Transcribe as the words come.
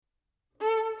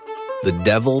The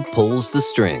Devil Pulls the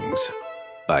Strings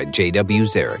by J.W.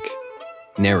 Zarek.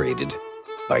 Narrated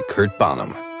by Kurt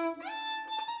Bonham.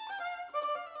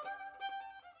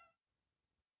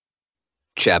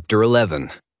 Chapter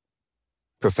 11.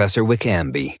 Professor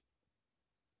WICKHAMBY.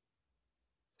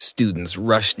 Students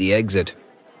rush the exit.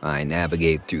 I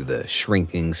navigate through the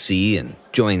shrinking sea and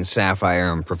join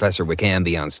Sapphire and Professor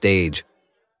WICKHAMBY on stage.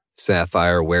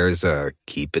 Sapphire wears a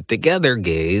keep-it-together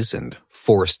gaze and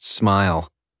forced smile.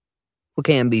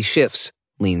 WICKHAMBY shifts,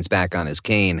 leans back on his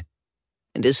cane,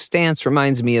 and his stance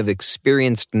reminds me of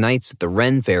experienced knights at the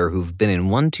Ren Fair who've been in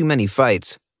one too many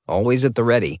fights, always at the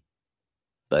ready.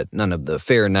 But none of the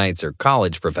fair knights are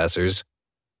college professors.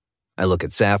 I look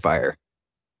at Sapphire.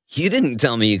 "You didn't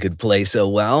tell me you could play so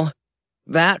well.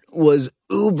 That was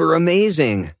uber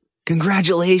amazing.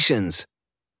 Congratulations."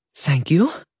 "Thank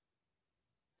you."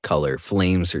 Color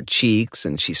flames her cheeks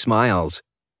and she smiles.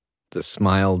 The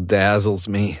smile dazzles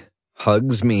me,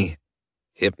 hugs me,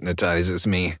 hypnotizes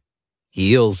me,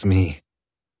 heals me.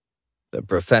 The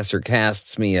professor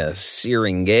casts me a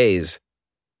searing gaze.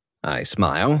 I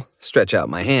smile, stretch out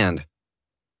my hand.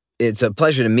 "It's a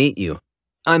pleasure to meet you.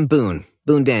 I'm Boone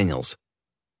Daniels."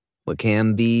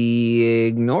 WICKHAMBY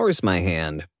ignores my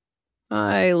hand.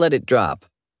 I let it drop.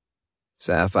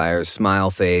 Sapphire's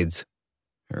smile fades.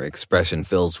 Her expression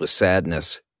fills with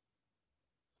sadness.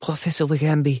 "Professor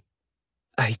WICKHAMBY,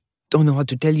 I don't know how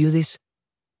to tell you this.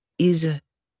 Is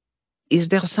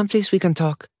there someplace we can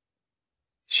talk?"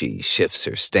 She shifts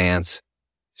her stance.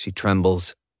 She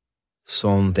trembles.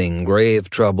 "Something grave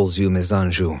troubles you, Miss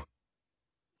Anjou."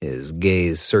 His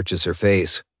gaze searches her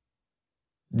face.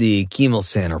 "The Kimmel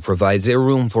Center provides a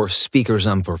room for speakers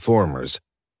and performers.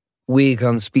 We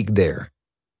can speak there."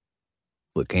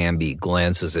 WICKHAMBY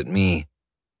glances at me.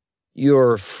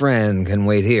 "Your friend can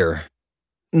wait here."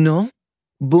 "No,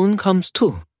 Boone comes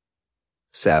too."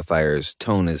 Sapphire's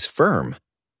tone is firm.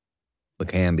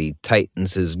 WICKHAMBY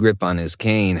tightens his grip on his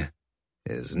cane.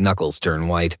 His knuckles turn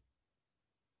white.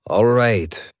 "All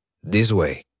right, this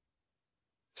way."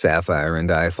 Sapphire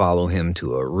and I follow him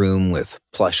to a room with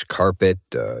plush carpet,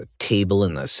 a table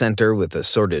in the center with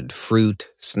assorted fruit,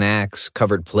 snacks,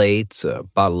 covered plates, a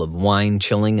bottle of wine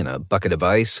chilling in a bucket of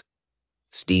ice.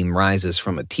 Steam rises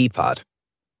from a teapot.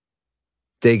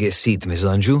 "Take a seat, Miss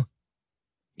Anjou.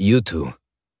 You too."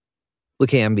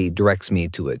 WICKHAMBY directs me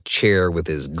to a chair with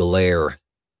his glare.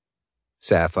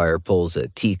 Sapphire pulls a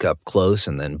teacup close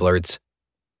and then blurts,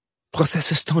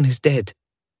 "Professor Stone is dead."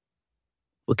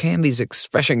 WICKHAMBY's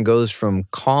expression goes from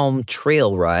calm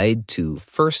trail ride to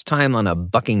first time on a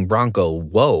bucking bronco,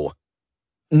 whoa.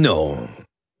 No,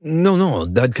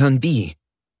 that can't be.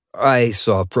 I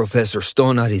saw Professor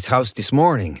Stone at his house this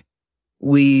morning.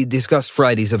 We discussed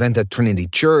Friday's event at Trinity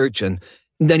Church, and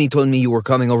then he told me you were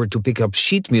coming over to pick up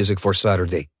sheet music for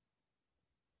Saturday."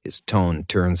 His tone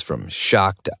turns from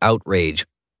shock to outrage.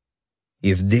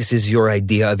 "If this is your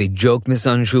idea of a joke, Miss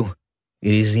Anjou,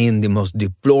 it is in the most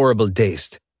deplorable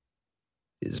taste."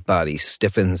 His body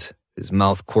stiffens, his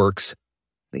mouth quirks.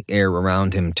 The air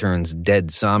around him turns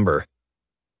dead somber.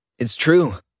 "It's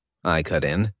true," I cut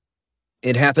in.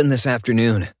 "It happened this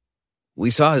afternoon. We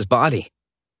saw his body."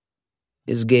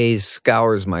 His gaze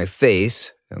scours my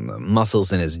face, and the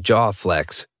muscles in his jaw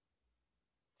flex.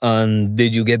 "And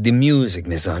did you get the music,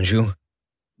 Miss Anjou?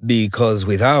 Because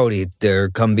without it, there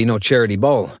can be no charity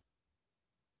ball."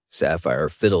 Sapphire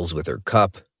fiddles with her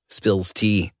cup, spills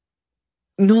tea.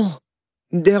 "No,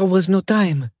 there was no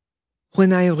time.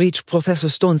 When I reached Professor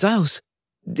Stone's house,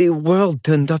 the world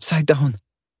turned upside down.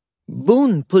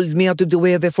 Boone pulled me out of the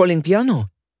way of a falling piano.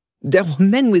 There were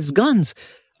men with guns,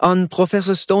 and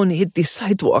Professor Stone hit the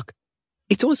sidewalk.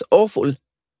 It was awful."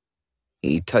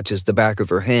 He touches the back of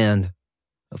her hand,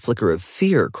 a flicker of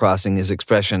fear crossing his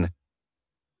expression.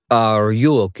 "Are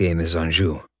you okay, Miss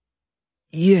Anjou?"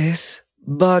 "Yes,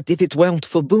 but if it weren't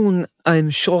for Boone,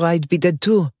 I'm sure I'd be dead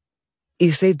too.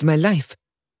 He saved my life.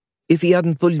 If he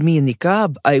hadn't pulled me in the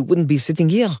cab, I wouldn't be sitting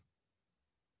here."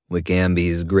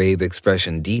 WICKHAMBY's grave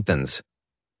expression deepens.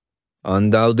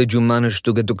 "And how did you manage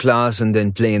to get to class and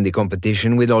then play in the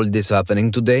competition with all this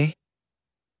happening today?"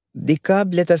 "The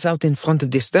cab let us out in front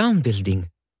of the Stern building,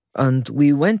 and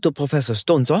we went to Professor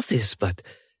Stone's office, but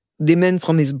the men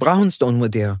from his brownstone were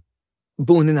there.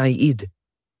 Boone and I hid.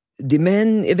 The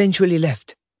men eventually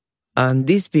left, and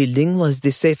this building was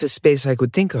the safest space I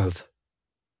could think of.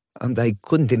 And I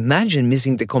couldn't imagine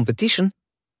missing the competition."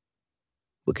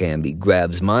 WICKHAMBY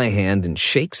grabs my hand and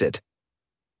shakes it.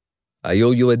 "I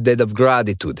owe you a debt of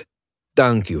gratitude.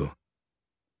 Thank you."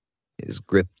 His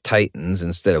grip tightens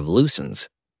instead of loosens.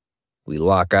 We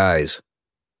lock eyes.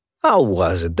 How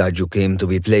was it that you came to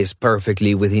be placed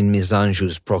perfectly within Miss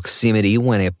Anjou's proximity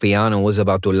when a piano was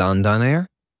about to land on her?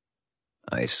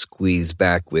 I squeezed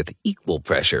back with equal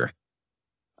pressure.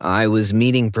 I was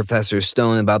meeting Professor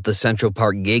Stone about the Central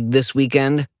Park gig this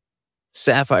weekend.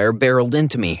 Sapphire barreled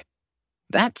into me.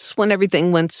 That's when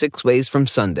everything went 6 ways from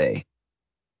Sunday.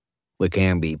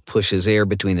 WICKHAMBY pushes air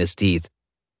between his teeth.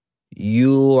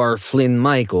 You are Flynn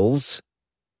Michaels?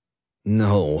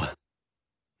 No.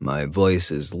 My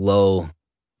voice is low,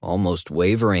 almost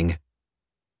wavering.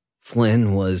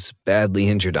 Flynn was badly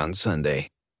injured on Sunday.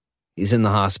 He's in the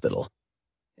hospital,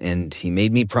 and he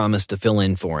made me promise to fill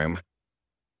in for him.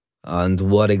 And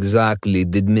what exactly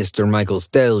did Mr. Michaels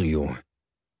tell you?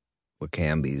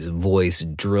 WICKHAMBY's voice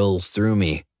drills through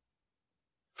me.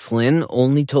 Flynn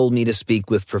only told me to speak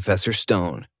with Professor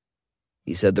Stone.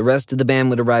 He said the rest of the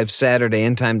band would arrive Saturday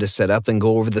in time to set up and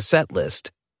go over the set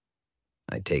list.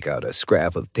 I take out a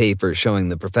scrap of paper showing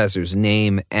the professor's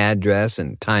name, address,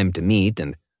 and time to meet,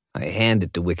 and I hand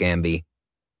it to WICKHAMBY.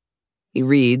 He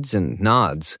reads and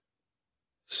nods.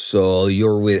 So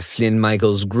you're with Flynn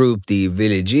Michaels' group, the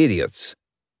Village Idiots?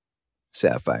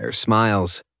 Sapphire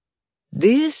smiles.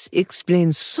 This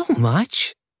explains so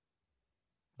much.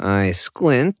 I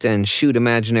squint and shoot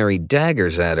imaginary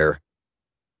daggers at her.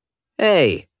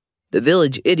 Hey, the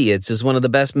Village Idiots is one of the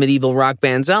best medieval rock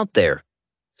bands out there.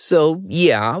 So,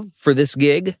 yeah, for this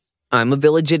gig, I'm a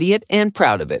village idiot and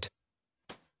proud of it.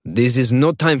 This is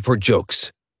no time for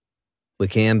jokes.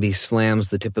 WICKHAMBY slams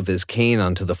the tip of his cane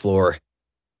onto the floor.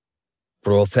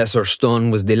 Professor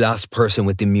Stone was the last person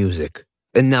with the music,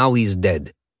 and now he's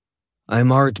dead. I'm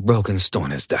heartbroken Stone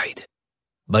has died.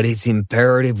 But it's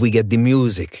imperative we get the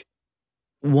music.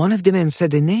 One of the men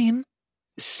said a name.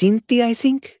 Cynthia, I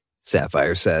think,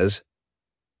 Sapphire says.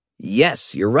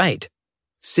 Yes, you're right.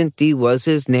 Cinti was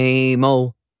his name,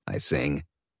 oh, I sing.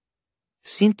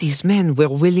 Cinti's men were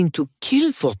willing to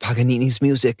kill for Paganini's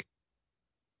music.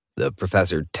 The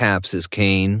professor taps his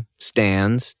cane,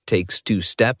 stands, takes 2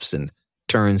 steps, and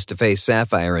turns to face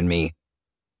Sapphire and me.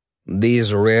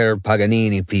 This rare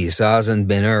Paganini piece hasn't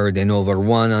been heard in over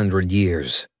 100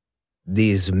 years.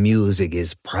 This music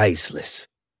is priceless.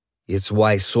 It's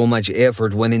why so much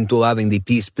effort went into having the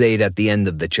piece played at the end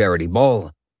of the charity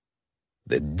ball.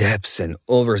 The depths an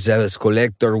overzealous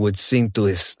collector would sink to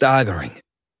is staggering.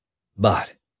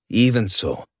 But, even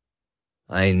so,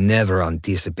 I never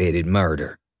anticipated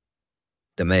murder.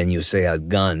 The men you say had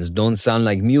guns don't sound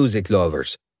like music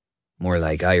lovers, more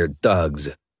like hired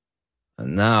thugs.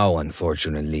 And now,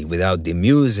 unfortunately, without the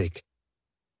music,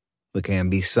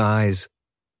 WICKHAMBY sighs.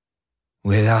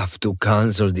 We'll have to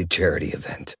cancel the charity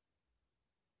event.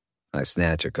 I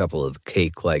snatch a couple of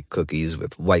cake-like cookies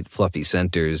with white fluffy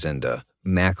centers and a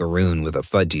macaroon with a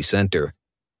fudgy center.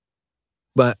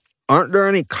 But aren't there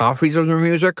any copies of the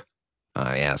music?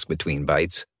 I ask between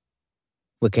bites.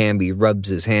 WICKHAMBY rubs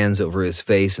his hands over his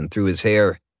face and through his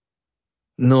hair.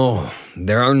 No,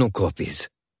 there are no copies.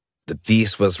 The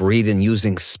piece was written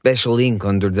using special ink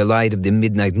under the light of the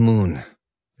midnight moon,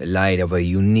 the light of a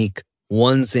unique,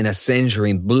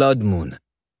 once-in-a-century blood moon.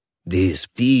 This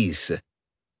piece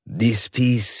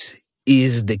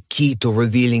is the key to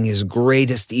revealing his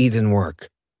greatest Eden work.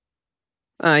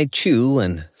 I chew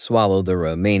and swallow the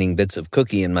remaining bits of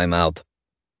cookie in my mouth.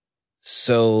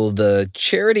 So the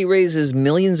charity raises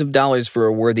millions of dollars for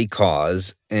a worthy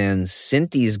cause, and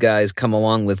Cinti's guys come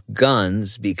along with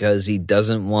guns because he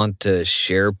doesn't want to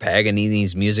share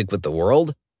Paganini's music with the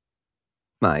world?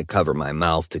 I cover my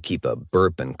mouth to keep a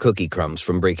burp and cookie crumbs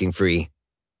from breaking free.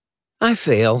 I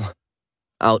fail.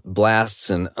 Out blasts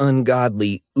an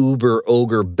ungodly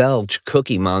uber-ogre belch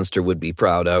Cookie Monster would be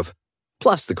proud of.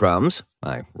 Plus the crumbs.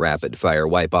 I rapid-fire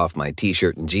wipe off my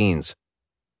t-shirt and jeans.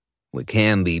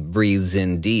 WICKHAMBY breathes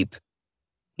in deep.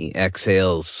 He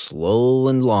exhales slow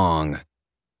and long.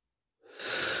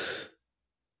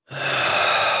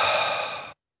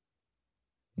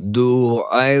 Do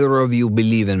either of you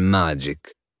believe in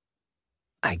magic?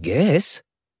 I guess.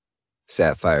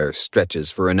 Sapphire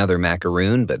stretches for another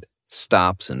macaroon, but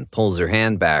stops and pulls her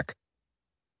hand back.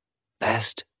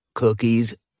 Best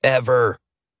cookies ever.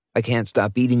 I can't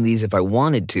stop eating these if I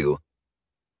wanted to.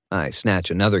 I snatch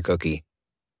another cookie.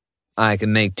 I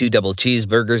can make 2 double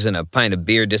cheeseburgers and a pint of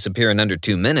beer disappear in under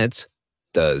 2 minutes.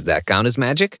 Does that count as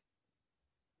magic?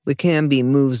 WICKHAMBY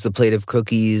moves the plate of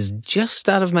cookies just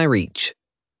out of my reach.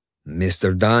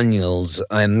 Mr. Daniels,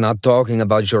 I'm not talking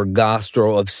about your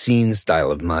gastro-obscene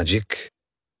style of magic.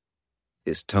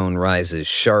 His tone rises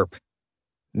sharp.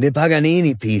 The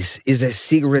Paganini piece is a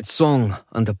secret song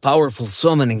and a powerful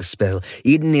summoning spell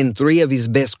hidden in 3 of his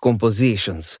best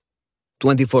compositions.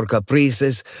 24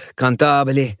 Caprices,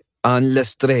 Cantabile, On La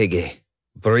Streghe,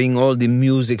 bring all the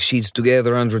music sheets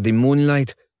together under the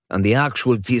moonlight, and the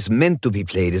actual piece meant to be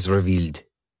played is revealed.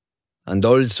 And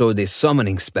also the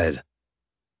summoning spell.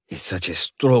 It's such a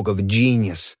stroke of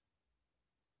genius.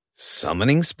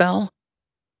 Summoning spell?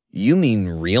 You mean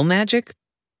real magic?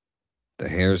 The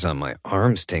hairs on my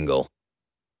arms tingle.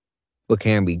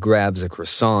 WICKHAMBY grabs a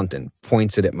croissant and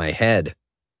points it at my head.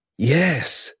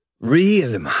 Yes,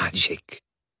 real magic.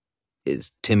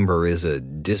 His timbre is a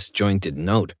disjointed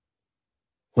note.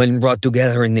 When brought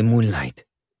together in the moonlight,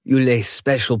 you lay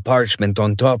special parchment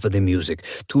on top of the music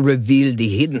to reveal the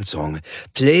hidden song,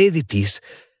 play the piece,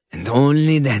 and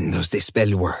only then does the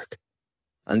spell work.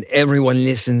 And everyone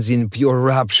listens in pure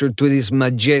rapture to this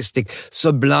majestic,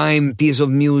 sublime piece of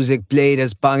music played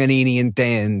as Paganini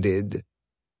intended.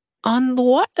 And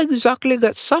what exactly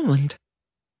got summoned?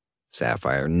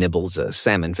 Sapphire nibbles a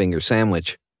salmon finger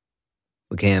sandwich.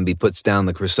 WICKHAMBY puts down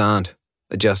the croissant,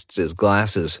 adjusts his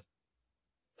glasses.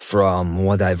 From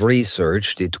what I've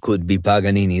researched, it could be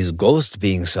Paganini's ghost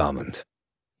being summoned.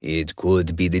 It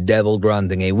could be the devil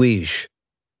granting a wish.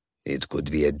 It could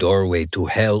be a doorway to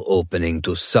hell opening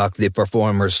to suck the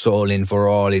performer's soul in for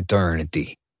all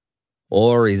eternity.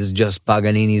 Or it's just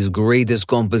Paganini's greatest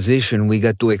composition we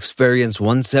get to experience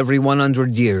once every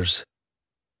 100 years.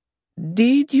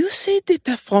 Did you say the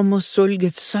performer's soul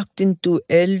gets sucked into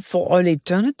hell for all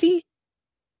eternity?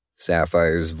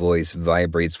 Sapphire's voice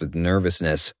vibrates with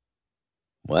nervousness.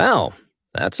 Well,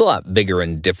 that's a lot bigger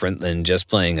and different than just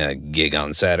playing a gig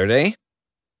on Saturday.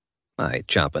 I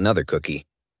chomp another cookie.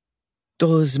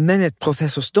 Those men at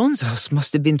Professor Stone's house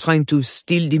must have been trying to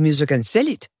steal the music and sell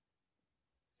it.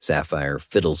 Sapphire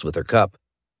fiddles with her cup.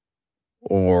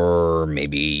 Or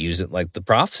maybe use it like the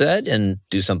prof said and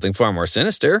do something far more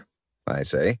sinister, I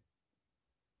say.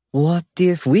 What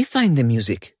if we find the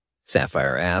music?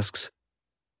 Sapphire asks.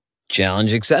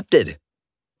 Challenge accepted.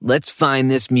 Let's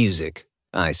find this music,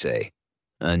 I say.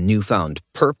 A newfound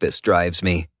purpose drives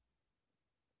me.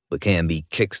 WICKHAMBY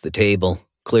kicks the table,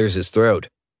 clears his throat.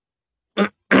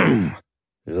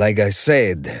 Like I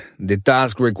said, the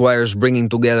task requires bringing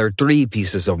together 3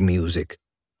 pieces of music.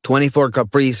 24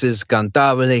 caprices,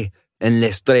 cantabile, and le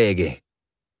streghe.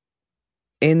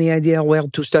 Any idea where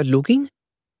to start looking?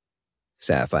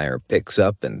 Sapphire picks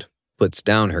up and puts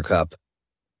down her cup.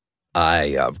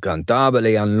 I have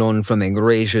cantabile on loan from a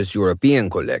gracious European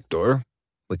collector,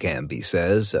 WICKHAMBY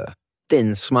says, a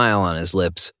thin smile on his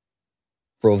lips.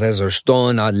 Professor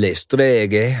Stone had le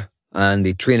streghe, and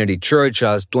the Trinity Church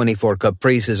has 24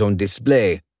 caprices on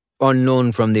display, on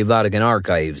loan from the Vatican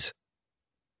archives.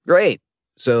 Great.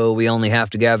 So we only have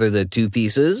to gather the 2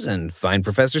 pieces and find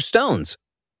Professor Stone's.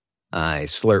 I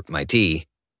slurp my tea.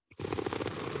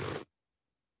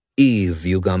 If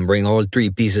you can bring all 3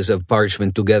 pieces of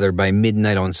parchment together by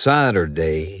midnight on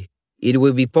Saturday, it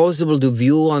will be possible to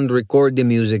view and record the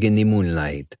music in the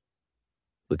moonlight.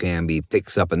 WICKHAMBY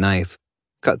picks up a knife,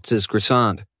 cuts his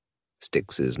croissant,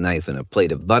 sticks his knife in a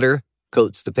plate of butter,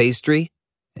 coats the pastry,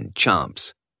 and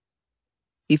chomps.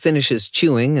 He finishes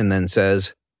chewing and then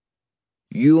says,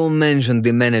 You mentioned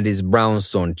the men at his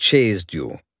brownstone chased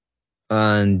you.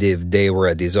 And if they were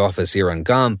at his office here on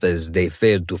campus, they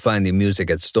failed to find the music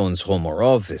at Stone's home or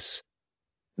office.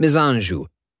 Miss Anjou,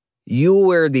 you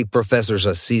were the professor's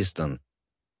assistant.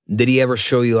 Did he ever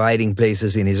show you hiding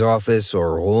places in his office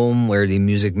or home where the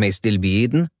music may still be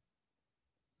hidden?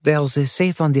 There's a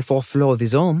safe on the 4th floor of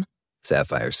his home,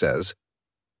 Sapphire says.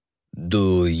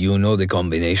 Do you know the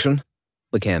combination?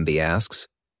 WICKHAMBY asks.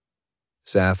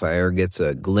 Sapphire gets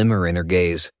a glimmer in her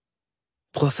gaze.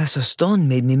 Professor Stone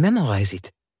made me memorize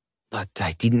it, but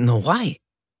I didn't know why.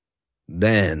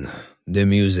 Then the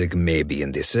music may be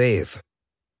in the safe,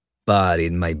 but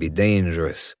it might be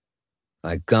dangerous.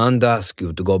 I can't ask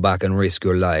you to go back and risk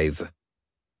your life.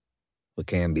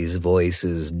 WICKHAMBY's voice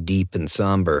is deep and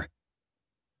somber.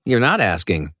 You're not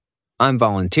asking. I'm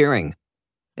volunteering.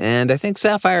 And I think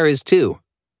Sapphire is too.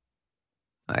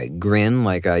 I grin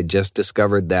like I just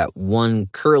discovered that one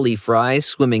curly fry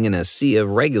swimming in a sea of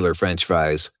regular French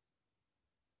fries.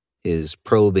 His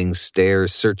probing stare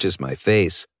searches my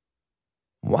face.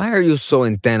 Why are you so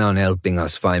intent on helping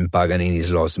us find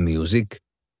Paganini's lost music?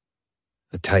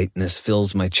 A tightness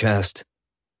fills my chest,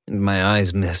 and my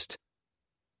eyes mist.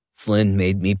 Flynn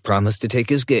made me promise to take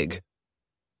his gig.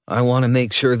 I want to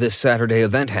make sure this Saturday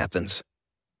event happens.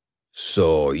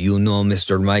 So you know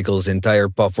Mr. Michael's entire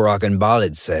pop rock and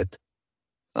ballad set?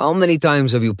 How many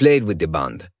times have you played with the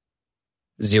band?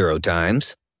 0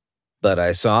 times. But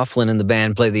I saw Flynn and the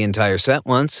band play the entire set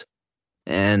once.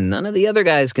 And none of the other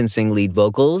guys can sing lead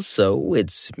vocals, so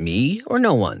it's me or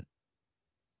no one.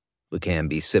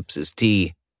 WICKHAMBY sips his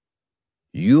tea.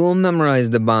 You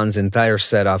memorized the Bond's entire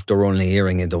set after only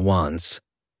hearing it once.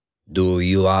 Do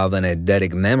you have an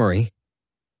eidetic memory?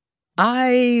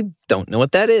 I don't know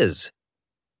what that is.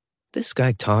 This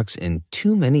guy talks in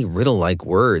too many riddle-like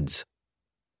words.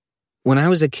 When I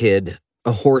was a kid,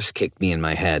 a horse kicked me in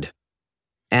my head.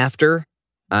 After,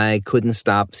 I couldn't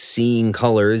stop seeing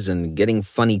colors and getting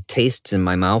funny tastes in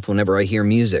my mouth whenever I hear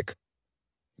music.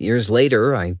 Years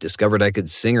later, I discovered I could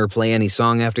sing or play any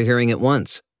song after hearing it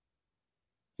once.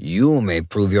 You may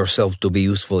prove yourself to be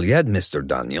useful yet, Mr.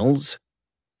 Daniels.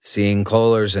 Seeing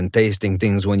colors and tasting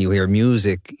things when you hear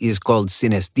music is called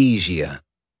synesthesia.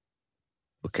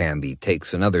 WICKHAMBY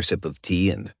takes another sip of tea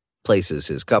and places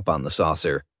his cup on the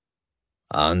saucer.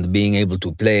 And being able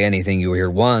to play anything you hear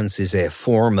once is a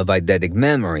form of eidetic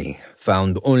memory,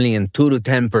 found only in 2 to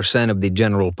 10% of the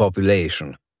general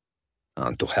population.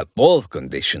 And to have both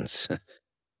conditions.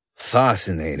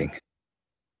 Fascinating.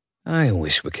 I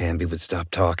wish WICKHAMBY would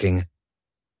stop talking.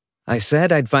 I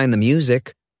said I'd find the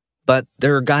music, but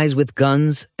there are guys with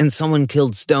guns and someone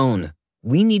killed Stone.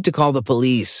 We need to call the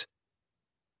police.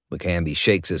 WICKHAMBY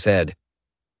shakes his head.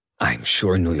 I'm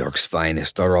sure New York's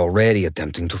finest are already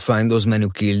attempting to find those men who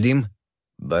killed him,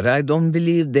 but I don't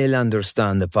believe they'll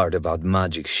understand the part about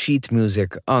magic sheet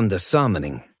music on the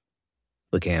summoning.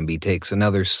 WICKHAMBY takes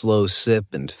another slow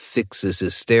sip and fixes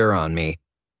his stare on me.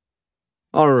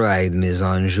 All right, Miss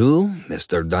Anjou,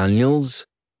 Mr. Daniels,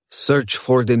 search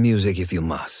for the music if you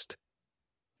must.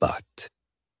 But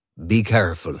be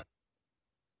careful.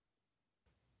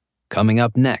 Coming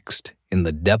up next in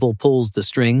The Devil Pulls the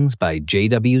Strings by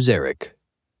J.W. Zarek.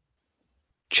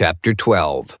 Chapter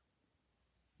 12.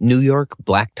 New York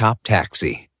Blacktop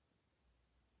Taxi.